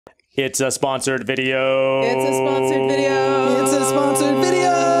It's a sponsored video. It's a sponsored video. It's a sponsored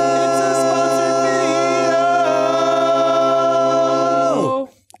video.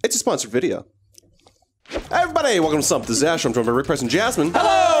 It's a sponsored video. Hi everybody, welcome to Stumpt. This is Ash. I'm joined by Rick, Price, and Jasmine.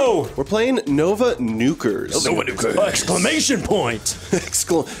 Hello! We're playing Nova Nukers. Nova Nukers! Exclamation point!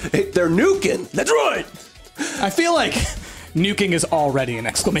 Hey, they're nuking! That's right! I feel like nuking is already an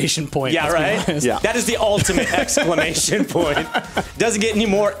exclamation point. Yeah, right? Yeah. That is the ultimate exclamation point. Doesn't get any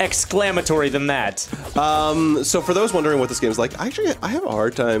more exclamatory than that. So for those wondering what this game is like, I have a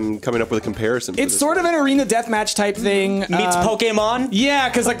hard time coming up with a comparison. It's sort of an arena deathmatch type thing. Meets Pokemon? Yeah,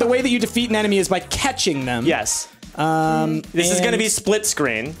 because like the way that you defeat an enemy is by catching them. Yes. This is going to be split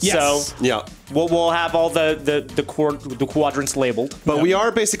screen, Yes. so Yeah. we'll have all the quadrants labeled. But we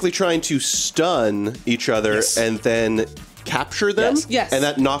are basically trying to stun each other Yes. and then capture them. Yes. And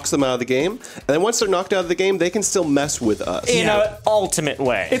that knocks them out of the game. And then once they're knocked out of the game, they can still mess with us. In an ultimate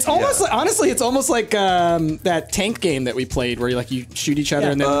way. It's almost like, honestly, it's almost like that tank game that we played where you shoot each other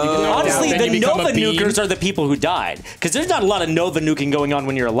and then you get knocked Honestly, out, then the you become Nova a beam. Nukers are the people who died. Because there's not a lot of Nova nuking going on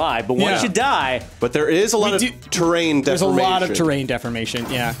when you're alive, but once Yeah. you die, But there is a lot of terrain deformation. There's a lot of terrain deformation,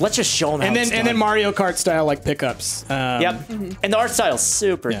 yeah. let's just show them how And it's then done. Mario Kart style like pickups. Yep. And the art style's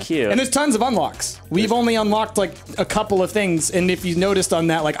super cute. And there's tons of unlocks. We've only unlocked like a couple of things, and if you noticed on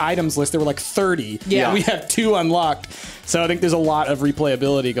that like items list, there were like 30. Yeah. We have 2 unlocked, so I think there's a lot of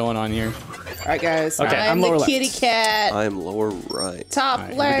replayability going on here. All right, guys. Okay, I'm I'm the lower left. kitty cat. I am lower right. Top All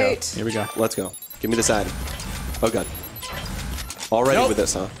right, right. Here we go. Let's go. Give me this item. Oh god. Already Nope. with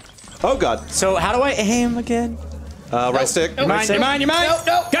this, huh? Oh god. So how do I aim again? Right stick. Nope. Mine, you mine, you mine. Nope,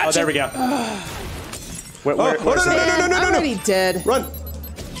 nope. Gotcha. Oh, there we go. Where, Oh, no, no, no, no, no, no, I'm no. already dead. Run.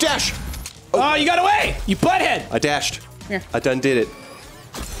 Dash. Oh, you got away, you butthead. I dashed. Here. I done did it.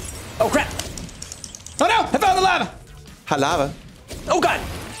 Oh, crap. Oh no, I found the lava. Ha lava. Oh, God.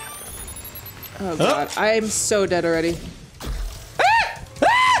 Oh god, I'm so dead already.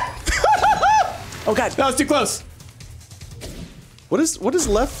 Oh, God. That was too close. What is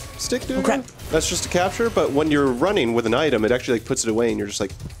left stick do? crap. That's just a capture, but when you're running with an item, it actually like puts it away and you're just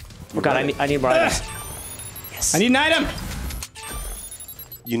like Oh, God, I need more items. I need an item.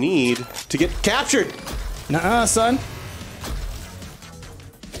 you need to get captured. Nuh-uh, son.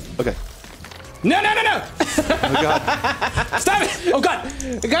 Okay. No, no, no, no. Oh god. Stop it. Oh, God.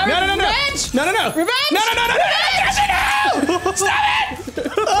 Got No, no, no, no. revenge! No, no, no. Revenge! No, no, no, no, no, no, no. Stop it.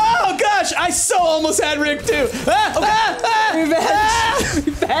 Oh, gosh. I so almost had Rick, too. Revenge!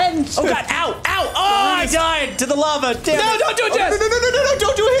 Revenge! Oh, God. Ow. Ow. Oh, I died to the lava. Damn No, it. don't do it, Jazz. No,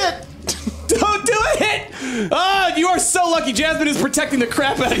 don't do a hit. Don't do it! Oh, you are so lucky. Jasmine is protecting the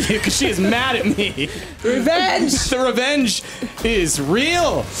crap out of you because she is mad at me. Revenge! The revenge is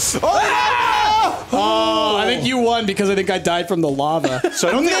real. Oh, I think you won because I think I died from the lava. So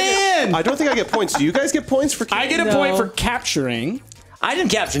I don't think Man! I don't think I get points. Do you guys get points for I get a No. point for capturing. I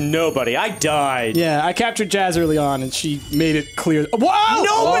didn't capture nobody. I died. Yeah, I captured Jazz early on and she made it clear. Whoa!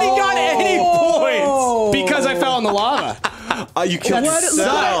 Nobody got any points. Because I fell in the lava. you killed What?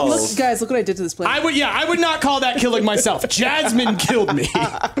 yourself. Look, guys, look what I did to this planet. I would not call that killing myself. Jasmine killed me.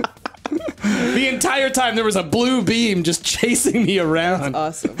 The entire time there was a blue beam just chasing me around.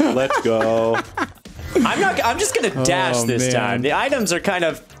 Awesome. Let's go. I'm just gonna dash this man. time. The items are kind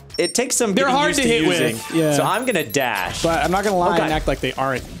of. It takes some. They're getting hard used to hit using. with, yeah. So I'm gonna dash. But I'm not gonna lie God. and act like they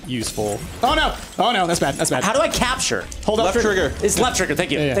aren't useful. Oh no! Oh no, that's bad. That's bad. How do I capture? Hold up Left trigger. It's left trigger.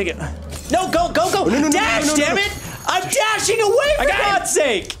 Thank you. Yeah, yeah. Thank you. No, go, go, go! no, Dash! no, no, damn no. it! I'm dashing away for got it. God's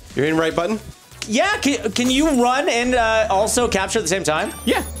sake! You're hitting right button? Yeah, can you run and also capture at the same time?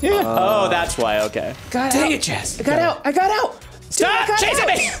 Yeah, yeah, yeah. Oh, that's why. Okay. Got Dang out. it, Jess. I got out. I got out. Dude, I Stop got chasing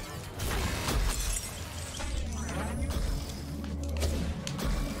out. me!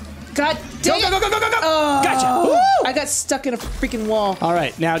 God Go, dang go, it. go, go, go, go, go! Oh. Gotcha. Woo! I got stuck in a freaking wall. All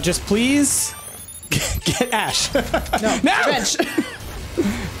right, now just please get Ash. No. No! Revenge.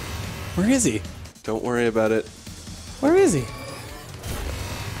 Where is he? Don't worry about it. Where is he?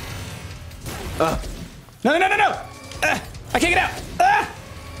 No, no, no, no, no! I can't get out!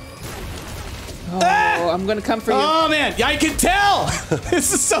 Oh, I'm gonna come for you. Oh man, yeah, I can tell!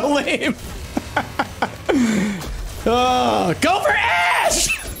 This is so lame. Oh, go for Ash!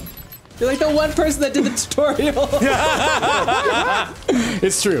 You're like the one person that did the tutorial.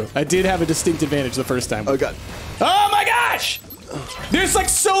 It's true. I did have a distinct advantage the first time. Oh god. Oh my gosh! There's like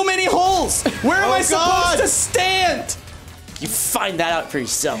so many holes! Where am Oh, I supposed God. to stand? You find that out for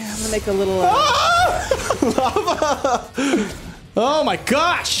yourself. I'm gonna make a little. Oh my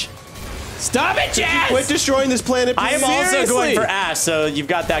gosh! Stop it, Jazz! Quit destroying this planet. I am please. also going Seriously? for Ash, so you've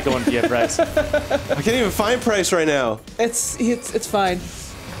got that going for you, Bryce. I can't even find Price right now. It's fine.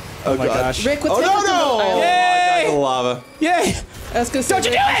 Oh my gosh. Rick, what's Oh, no! Yay! The lava. Yay! I was gonna say, Don't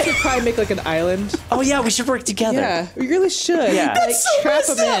you Rick, do it! we should probably make like an island. Oh yeah, we should work together. Yeah, we really should. Yeah. Like, That's so trap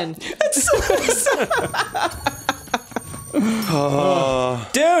them in.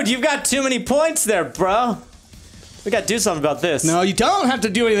 Dude, you've got too many points there, bro. We gotta do something about this. No, you don't have to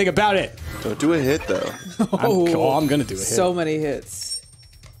do anything about it. Don't do a hit, though. I'm gonna do it. So many hits.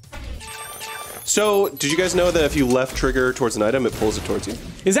 So, did you guys know that if you left trigger towards an item, it pulls it towards you?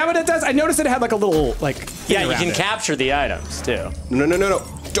 Is that what it does? I noticed it had like a little like. Thing Yeah, you around can it. capture the items too. No.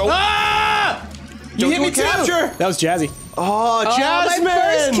 Don't. Ah! You Don't hit do me a too. capture. That was Jazzy. Oh, Jasmine! My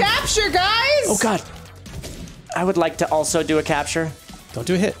first capture, guys! Oh god. I would like to also do a capture. Don't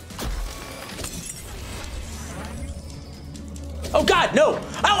do a hit. Oh god, no! Ow,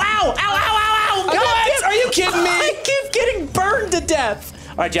 ow, ow, ow, ow, ow! What? Are you kidding me? I keep getting burned to death.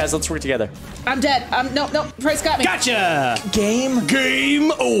 All right, Jazz, let's work together. I'm dead. No, Price got me. Gotcha.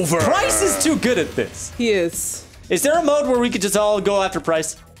 Game over. Price is too good at this. He is. Is there a mode where we could just all go after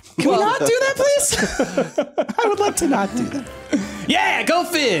Price? Can we not do that, please? I would like to not do that. Yeah, go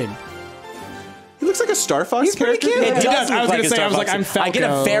Finn. He looks like a Star Fox pretty character. cute. It He does does. I look was like gonna a say, Star I was Fox. like, I'm I get a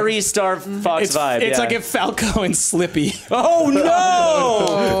Falco. very Star Fox vibe. It's yeah. like if Falco and Slippy. Oh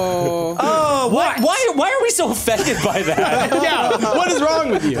no! Oh, why are we so offended by that? Yeah, what is wrong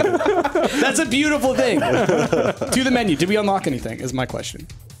with you? That's a beautiful thing. To the menu. Did we unlock anything? Is my question.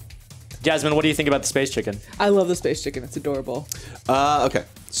 Jasmine, what do you think about the space chicken? I love the space chicken. It's adorable. Okay.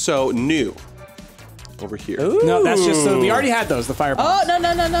 So, new. Over here. No, that's just so we already had those. The fire bombs. Oh,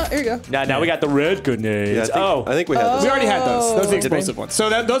 no. Here you go. Now we got the red grenades. Yeah, I think we had We this. already had those. Those are the Did we? explosive ones.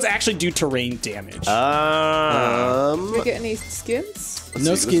 So those actually do terrain damage. Did we get any skins?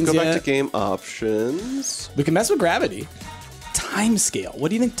 No skins Let's go yet. back to game options. We can mess with gravity. Time scale. What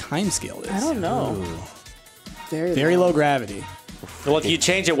do you think time scale is? I don't know. Very low gravity. Well, if you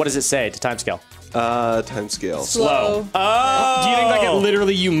change it, what does it say to timescale? Time scale. Slow. Oh! Do you think like it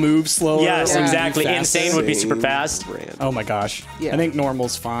literally you move slower? Yes, or you exactly. move faster? Insane would be super fast. Random. Oh my gosh. Yeah. I think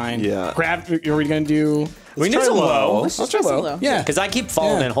normal's fine. Yeah. Are we gonna do? We need try some low. low. Let's Let's try try some low. low. Yeah. Because I keep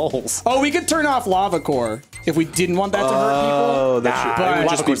falling Yeah. in holes. Oh, we could turn off lava core if we didn't want that to hurt people. Oh, that Nah, should, but it would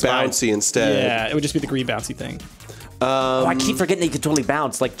just be lava core's bouncy instead. Yeah, it would just be the green bouncy thing. Oh, I keep forgetting that you can totally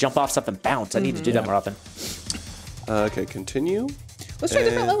bounce, like jump off stuff and bounce. I need to do that more often. Okay, continue. Let's try a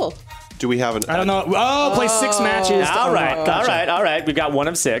different level. Do we have an? I don't know. Oh, play 6 matches. to All right, unlock. all right. We've got 1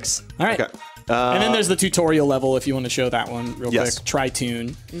 of 6. All right. Okay. And then there's the tutorial level if you want to show that one real Yes. quick. Try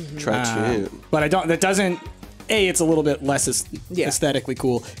tune. Try tune. But I don't. That doesn't. A, it's a little bit less Yeah. aesthetically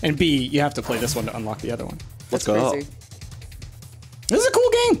cool, and B, you have to play this one to unlock the other one. Let's That's go. crazy. This is a cool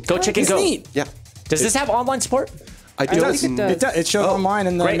game. Go chicken, It's go. neat. Yeah. Does this have online support? I do. think it does. It shows online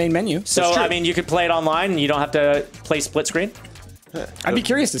in the Great. main menu. So, That's true. I mean, you could play it online and you don't have to play split screen? I'd be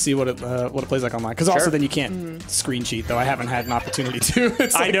curious to see what it plays like online, because also then you can't screen cheat. Though I haven't had an opportunity to.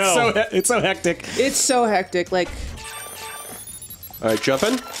 It's I like know. it's so hectic. It's so hectic. Like, All right, jump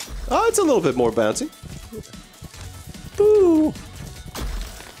in. Oh, it's a little bit more bouncy. Boo.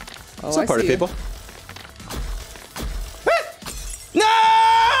 oh, Some I party see you. people. No!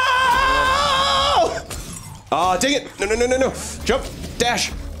 Oh, dang it! No! Jump!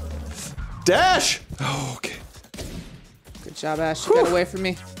 Dash! Dash! Oh, okay. Good job, Ash. You got away from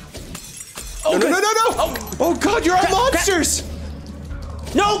me. No! Oh God, you're all monsters!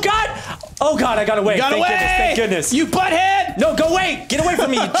 No, God! Oh, God, I got away. Got Thank away! goodness, thank goodness. You butthead! No, go away! Get away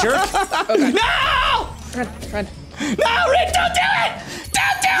from me, you jerk! No! Run. No, Rick, don't do it!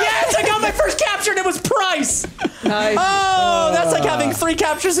 Don't do Yes, I got my first capture and it was Price! Nice. Oh, that's like having 3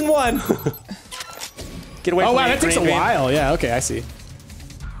 captures in 1. Get away Oh from wow, me, that takes a green. while. Yeah, okay, I see.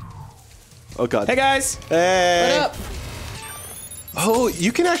 Oh God. Hey guys. Hey. What up? Oh,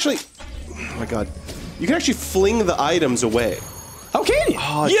 you can actually. Oh my God. You can actually fling the items away. Oh, can you?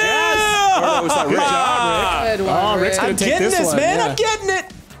 Oh, Yeah! Or that was not Rick. Good one, Rick's Rick. gonna I'm take getting this this, one, man. yeah. I'm getting it.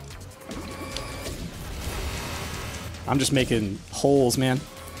 I'm just making holes, man.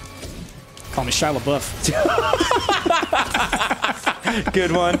 Call me Shia LaBeouf.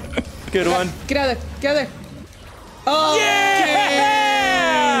 Good one. Good one. Get out of there. Get out of there. Oh,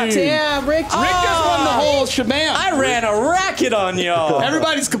 Yeah! damn, Rick. Rick just won the whole shabam. I ran a racket on y'all.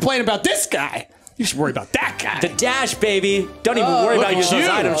 Everybody's complaining about this guy. You should worry about that guy. The dash, baby. Don't even worry look about at using those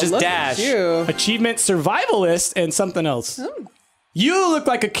you. items. Just Look dash. at you. Achievement survivalist and something else. You look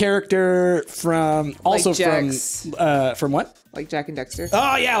like a character from also Jax. from what? Like Jack and Dexter.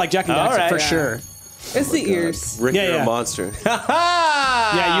 Oh yeah, like Jack and All Daxter right. for Yeah. sure. It's the ears. Rick, Yeah, you're yeah. a monster.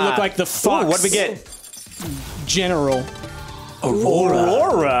 Yeah, you look like the Fox. What do we get? General.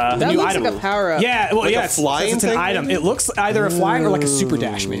 Aurora. That new looks item. like a power up. Yeah, well, Like yeah, a flying it's an thing, item. maybe? It looks either a flying or like a super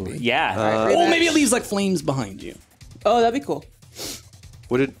dash, maybe. Yeah. Or maybe it leaves like flames behind you. Oh, that'd be cool.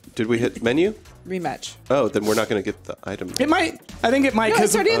 What did we hit menu? Rematch. Oh, then we're not going to get the item. It might. I think it might. No,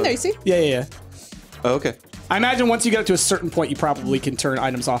 it's already in there. You see? Yeah. Oh, okay. I imagine once you get up to a certain point, you probably can turn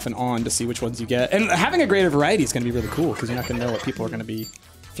items off and on to see which ones you get. And having a greater variety is going to be really cool because you're not going to know what people are going to be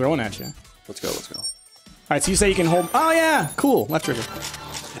throwing at you. Let's go. All right, so you say you can hold. Oh yeah, cool. Left trigger.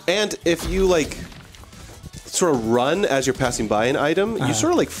 And if you like sort of run as you're passing by an item, you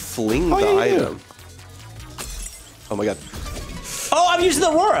sort of like fling the yeah, you do. item. Oh my god. Oh, I'm using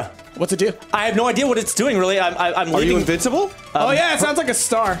the Aurora. What's it do? I have no idea what it's doing, really. I'm Are you leaving. invincible? Oh yeah, it sounds like a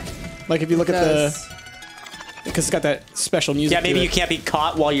star. Like if you look at Does. the, because it's got that special music. Yeah, maybe to you it. can't be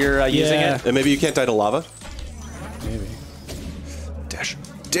caught while you're using Yeah. it. And maybe you can't die to lava? Maybe. Dash.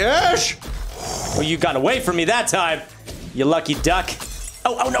 Dash! Well, you got away from me that time, you lucky duck.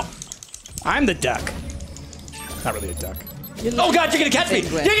 Oh no. I'm the duck. Not really a duck. Oh God, you're gonna catch me.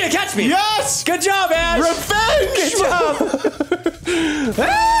 Penguin. You're gonna catch me. Yes! Good job, Ash. Revenge! Good job.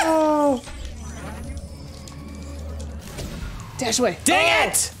 Dash away. Dang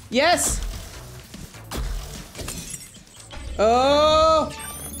it! Yes. Oh.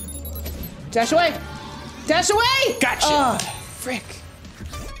 Dash away. Dash away. Gotcha. Oh, frick.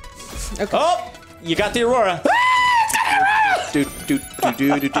 Okay. Oh, you got the Aurora. Do, do, do,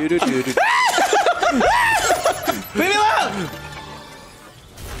 do, do, do, do, do, do. Leave me alone.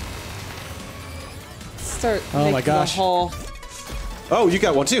 Start. Oh my making gosh. A hole. Oh, you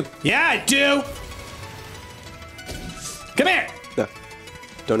got one too. Yeah, I do. Come here. No.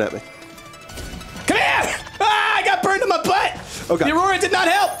 Don't at me. Come here. Ah, I got burned in my butt. Oh god. The Aurora did not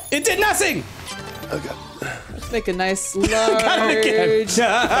help. It did nothing. Oh god. Let's make a nice large. Got it again.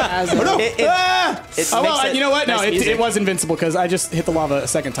 chasm. Oh no! It Ah. makes Oh well, it you know what? No, nice it music. was invincible because I just hit the lava a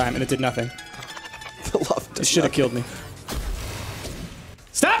second time and it did nothing. The lava It does should have not- killed me.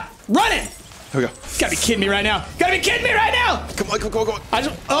 Stop running. Here we go. Gotta be kidding me right now. Gotta be kidding me right now. Come on, come on, come on. I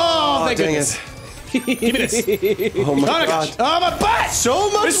just. Oh, thank dang goodness. it. Give me this. Oh my Oh my god. gosh. Oh my butt.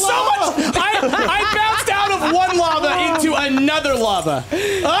 So much There's so lava. much. I bounced out of one lava into another lava.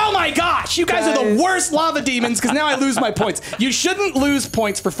 Oh my gosh. You guys are the Guys. worst lava demons because now I lose my points. You shouldn't lose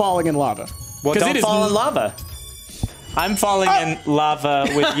points for falling in lava. Well, 'Cause don't it is- fall in lava. I'm falling in lava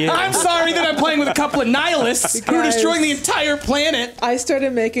with you. I'm sorry that I'm playing with a couple of nihilists who are Guys. destroying the entire planet. I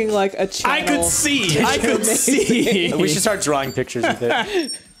started making like a channel. I could see. I could see. We should start drawing pictures with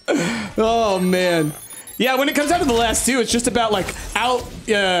it. Oh man. Yeah, when it comes down to the last two, it's just about like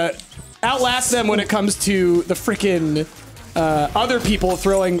outlast them when it comes to the frickin' other people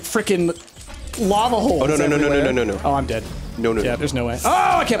throwing frickin' lava holes. Oh no, no, no, no, no, everywhere. no, no, no. Oh, I'm dead. No, no, Yeah, no. there's no way. Oh,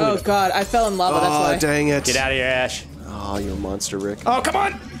 I can't Oh believe it. god, I fell in lava. That's Oh, why. dang it. Get out of here, Ash. Oh, you're a monster, Rick. Oh, come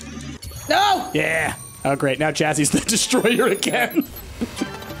on. No. Yeah. Oh, great. Now Jazzy's the destroyer again.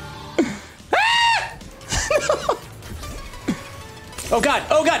 Oh God!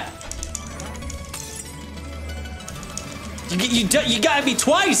 Oh God! You got me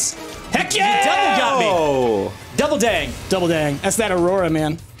twice. Heck You yeah! double got me. Oh. Double dang. Double dang. That's that Aurora,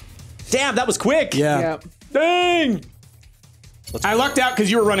 man. Damn, that was quick. Yeah. Yep. Dang. I lucked out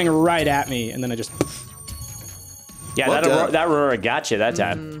because you were running right at me, and then I just. Yeah, Well done. that Aurora got you that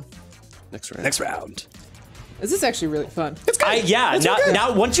time. Next round. Next round. This is actually really fun. It's good. Yeah.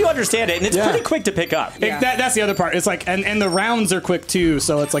 Now, once you understand it, and it's Yeah. pretty quick to pick up. Yeah. That's the other part. It's like, and the rounds are quick too,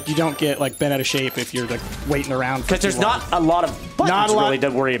 so it's like you don't get like bent out of shape if you're like waiting around. Because there's not a lot of buttons Not a lot. really to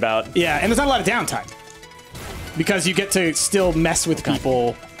worry about. Yeah, and there's not a lot of downtime because you get to still mess with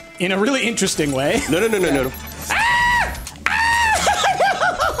people in a really interesting way. No, no, no, no, no, no.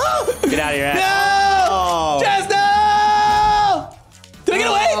 Get out of here, Ash. No! Oh. Jazz, no! Did I get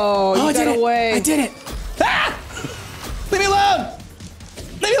away? Oh, you I did got it. away. I did it. Ah! Leave me alone!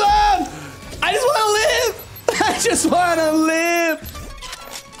 Leave me alone! I just want to live! I just want to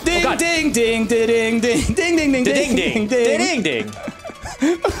live! Ding, God. ding, ding, ding, ding, ding, ding, ding, ding, Ding ding, ding. Ding ding.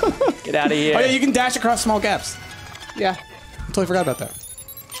 Get out of here. Oh yeah, you can dash across small gaps. Yeah. I totally forgot about that.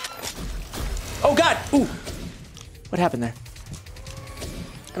 Oh God. Ooh. What happened there?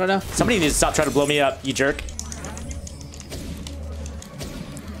 I don't know. Somebody needs to stop trying to blow me up, you jerk.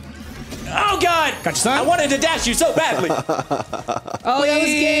 Oh God! Gotcha, son. I wanted to dash you so badly. Oh, that was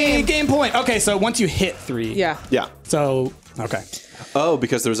game. Game point. Okay, so once you hit 3. Yeah. Yeah. So, okay. Oh,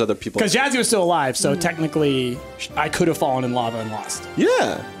 because there was other people. Because Jazzy was still alive, so technically I could have fallen in lava and lost.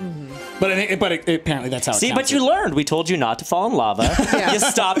 Yeah. But apparently that's how it See, but counts. you learned. We told you not to fall in lava. Yeah. You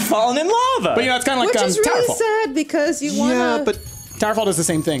stopped falling in lava. But you know, it's kind of like Which is really Towerfall. sad because you wanna. Yeah, but Towerfall does the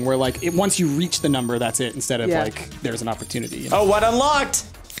same thing, where like once you reach the number, that's it. Instead of like there's an opportunity. You know? Oh, what unlocked?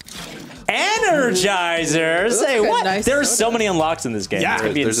 Energizer. Say what? Nice There are soda. so many unlocks in this game. Yeah. It's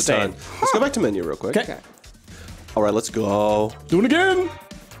gonna be There's insane. a ton. Let's go back to menu real quick. Okay. All right, let's go. Do it again.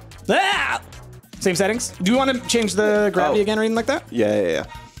 Ah! Same settings. Do you want to change the gravity again or anything like that? Yeah.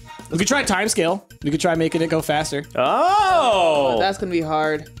 We could try time scale. We could try making it go faster. Oh. That's gonna be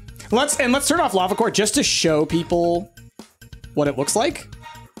hard. Let's turn off lava core just to show people what it looks like.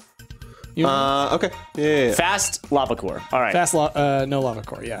 You know? Okay. Yeah. Fast lava core. All right. Fast no lava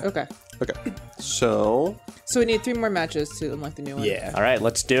core. Yeah. Okay. Okay. So. So we need 3 more matches to unlock the new one. Yeah. All right,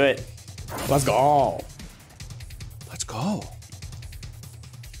 let's do it. Let's go. Let's go.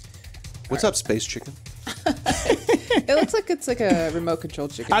 What's up, Space Chicken? It looks like it's like a remote control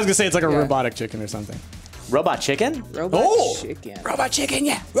chicken. I was gonna say it's like a Yeah. robotic chicken or something. Robot chicken? Robot Oh! chicken. Robot chicken,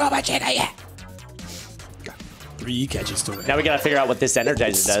 yeah. Robot chicken, yeah. 3 catches to it. Now we gotta figure out what this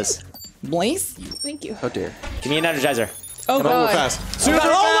energizer does. Blaze? Thank you. How dare. Give me an energizer. Oh Come on, god. we're fast. Super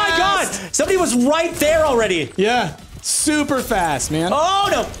Oh my god! Somebody was right there already. Yeah. Super fast, man. Oh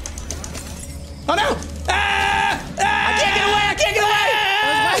no! Oh no! Ah! I can't get away! I can't get away!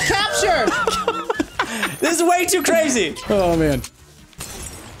 My capture. This is way too crazy. Oh man.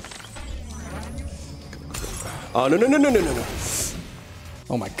 Oh, no.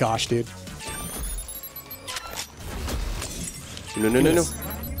 Oh my gosh, dude. No.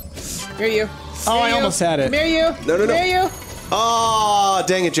 Here you. Oh, I almost had it. Here you. No. Here you. Oh,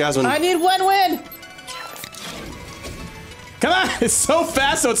 dang it, Jasmine. I need one win. Come on! It's so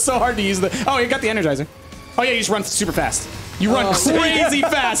fast, so it's so hard to use the. Oh, you got the energizer. Oh yeah, you just run super fast. You run crazy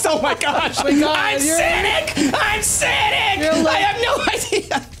fast. Oh my gosh! my God, I'm you're- Sonic! I'm Sonic! You're like- I have no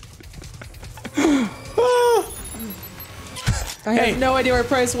idea. I have Hey. no idea where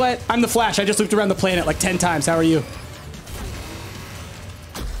Price went. I'm the Flash. I just looped around the planet like 10 times. How are you?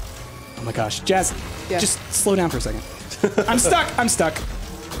 Oh my gosh, Jazz, Yeah. just slow down for a second. I'm stuck. I'm stuck.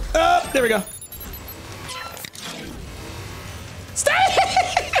 Oh, there we go. Stay!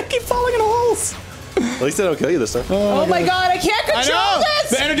 I keep falling in holes. At least I don't kill you this time. Oh my god, I can't I control know. this.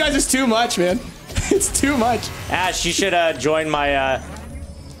 The energizer's too much, man. It's too much. Ash, you should join my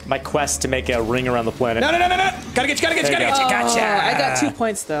my quest to make a ring around the planet. No. Gotta get you. There you go. Gotcha. I got 2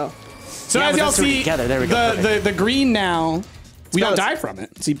 points though. So Yeah, as but y'all let's do it see, together. There we go. the green now, we don't bouncy. die from it.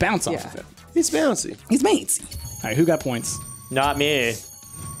 So you bounce off Yeah. of it. He's bouncy. He's mates. All right, who got points? Not me.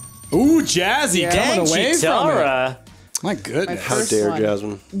 Ooh, Jazzy Yeah. coming Dang, away from it. Chitara. My goodness. How First dare, one.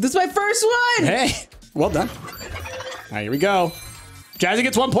 Jasmine. This is my first one. Hey, well done. All right, here we go. Jazzy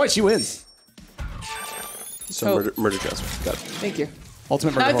gets 1 point. She wins. So Oh. murder Jasmine. Got it. Thank you.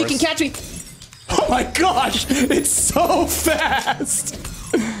 Ultimate Now murder if you can horse. catch me. Oh my gosh, it's so fast.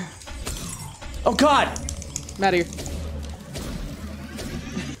 Oh god! I'm out of here.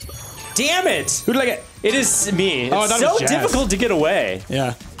 Damn it! Who did I get? It is me. Oh, I It's thought it so was Jazz. difficult to get away.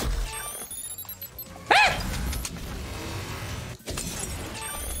 Yeah. Ah!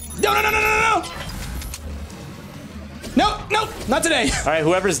 No. No, not today. All right,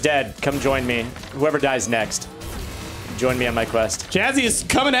 whoever's dead, come join me. Whoever dies next, join me on my quest. Jazzy is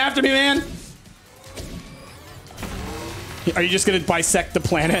coming after me, man. Are you just gonna bisect the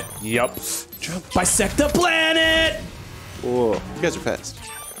planet? Yup. Bisect the planet! Whoa. You guys are fast.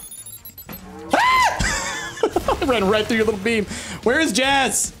 I ran right through your little beam. Where is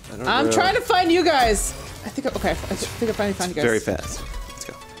Jazz? I'm trying to find you guys. I think I finally found you guys. Very fast. Let's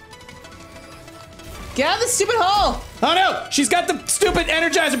go. Get out of the stupid hole. Oh no! She's got the stupid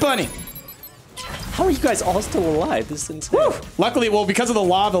Energizer Bunny. How are you guys all still alive? This is insane. Luckily, well, because of the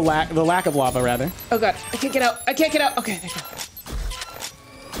lava, the lack of lava, rather. Oh god, I can't get out. I can't get out. Okay, there you go.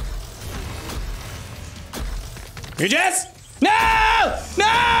 Here, Jazz! No!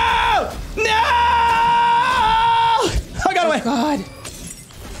 I got away. God.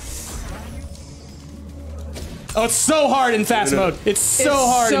 Oh, it's so hard in fast mode. It's so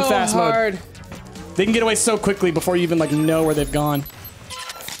hard in fast mode. They can get away so quickly before you even like know where they've gone.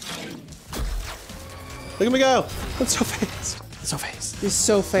 Look at me go. I'm so fast. So fast. You're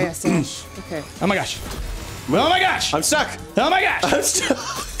so fast, Ash. Okay. Oh my gosh. Oh my gosh. I'm stuck. Oh my gosh. I'm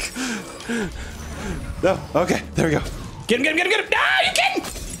stuck. No. Okay. There we go. Get him. No, you kidding?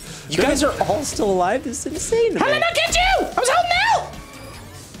 You guys are all still alive? This is insane to How did I me. not get you? I was holding out.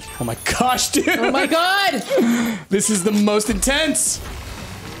 Oh my gosh, dude. Oh my god. This is the most intense.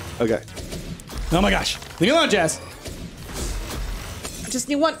 Okay. Oh my gosh. Leave me alone, Jazz. I just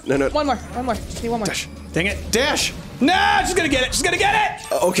need one. No. One more. Just need one more. Dang it. Dash. No, she's gonna get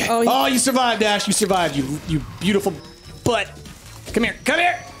it. Okay. Oh, Oh, you survived, Dash. You survived. You beautiful butt. Come here.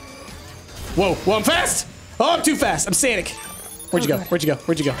 Whoa, I'm fast. Oh, I'm too fast. I'm Sonic. Where'd you go? Where'd you go?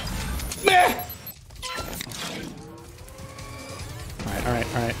 Where'd you go? Meh! All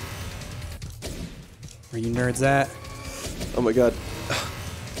right. Where you nerds at? Oh my god.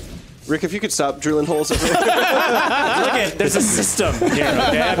 Rick, if you could stop drilling holes everywhere. Look at, there's a system here,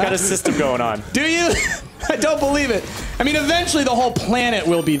 okay? I've got a system going on. Do you? I don't believe it. I mean, eventually the whole planet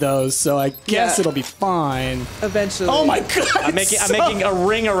will be those, so I guess it'll be fine. Eventually. Oh my god! I'm making a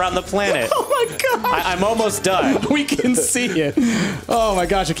ring around the planet. Oh my god! I'm almost done. We can see it. Oh my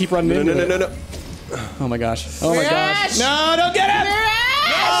gosh! I keep running into it. No. Oh my gosh! Oh my gosh! Mirage! No! Don't get it!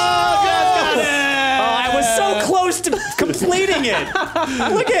 Oh, got it! I was so close to completing it.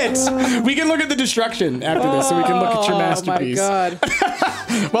 Look at. We can look at the destruction after this, so we can look at your masterpiece. Oh my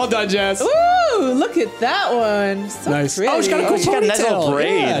god. Well done, Jess. Ooh, look at that one. So Nice. pretty. Oh, she's got a cool She's got a nice little ponytail.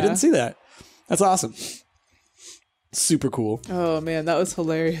 braid. Yeah, I didn't see that. That's awesome. Super cool. Oh man, that was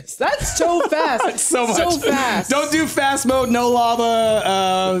hilarious. That's so fast. So much. So fast. Don't do fast mode, no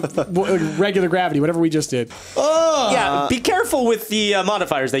lava, regular gravity, whatever we just did. Oh. Yeah, be careful with the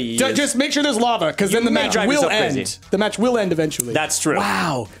modifiers that you use. Just make sure there's lava, because then the may match drive will yourself end. crazy. The match will end eventually. That's true.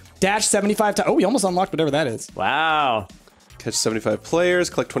 Wow. Dash 75 times. Oh, we almost unlocked whatever that is. Wow. Catch 75 players,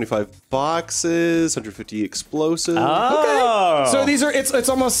 collect 25 boxes, 150 explosives. Oh. So these are, it's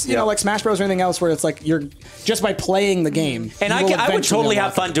almost, you know, like Smash Bros or anything else where it's like you're, just by playing the game. And I would totally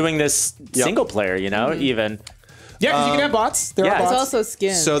have fun doing this single player, you know, even. Yeah, because you can have bots. There yeah. are bots. It's also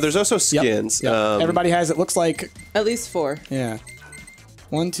skins. So there's also skins. Yep. Everybody has, it looks like, At least 4. yeah.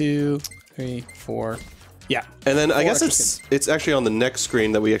 1, 2, 3, 4. Yeah. And then I guess extra it's actually on the next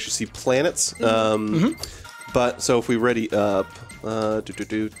screen that we actually see planets. But so if we ready up,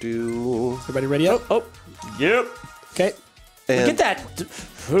 Everybody ready up? Oh, yep. Okay. and Look at that.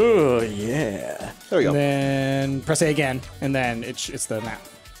 Oh, yeah. there we go. And then press A again, and then it's the map.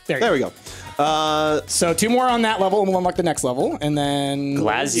 There you There go. we go. So 2 more on that level, and we'll unlock the next level, and then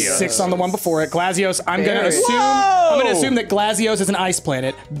Glazios. 6 on the one before it. Glazios. I'm gonna Barren. assume that Glazios is an ice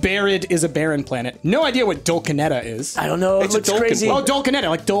planet. Barid is a barren planet. No idea what Dulcinetta is. I don't know. It It's a looks Dolkin crazy. Oh, Dulcinetta,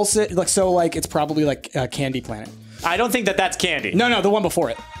 like Dulcet, like so, like it's probably like a candy planet. I don't think that's candy. No, the one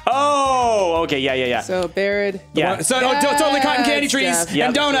before it. Oh, okay. Yeah. So Barid. Yeah. So totally cotton candy Yes, trees Jeff. Yep.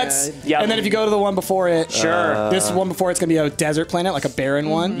 and donuts. Yep. And then if you go to the one before it, Sure. this one before it's gonna be a desert planet, like a barren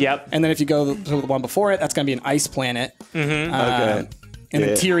one. Yep. And then if you go to the one before it, that's gonna be an ice planet. Okay. And Yeah. then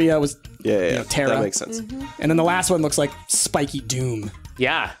Tyria was Yeah. Terra. That makes sense. And then the last one looks like Spiky Doom.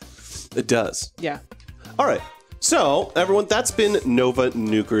 Yeah. It does. Yeah. All right. So, everyone, that's been Nova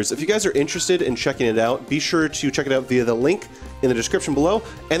Nukers. If you guys are interested in checking it out, be sure to check it out via the link in the description below.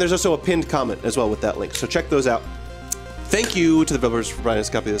 And there's also a pinned comment as well with that link. So check those out. Thank you to the developers for providing us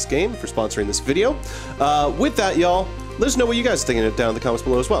a copy of this game, for sponsoring this video. With that, y'all, let us know what you guys are thinking down in the comments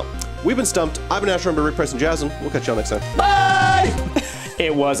below as well. We've been Stumped. I've been Asher, remember Rick, Price, and Jasmine. We'll catch y'all next time. Bye!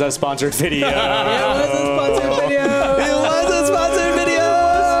 It was a sponsored video. It was a sponsored video. It was a sponsored video!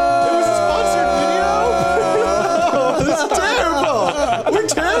 It was a sponsored video? This is terrible! We're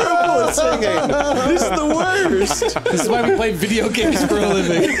terrible at singing! This is the worst! This is why we play video games for a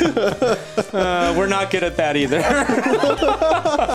living. We're not good at that either.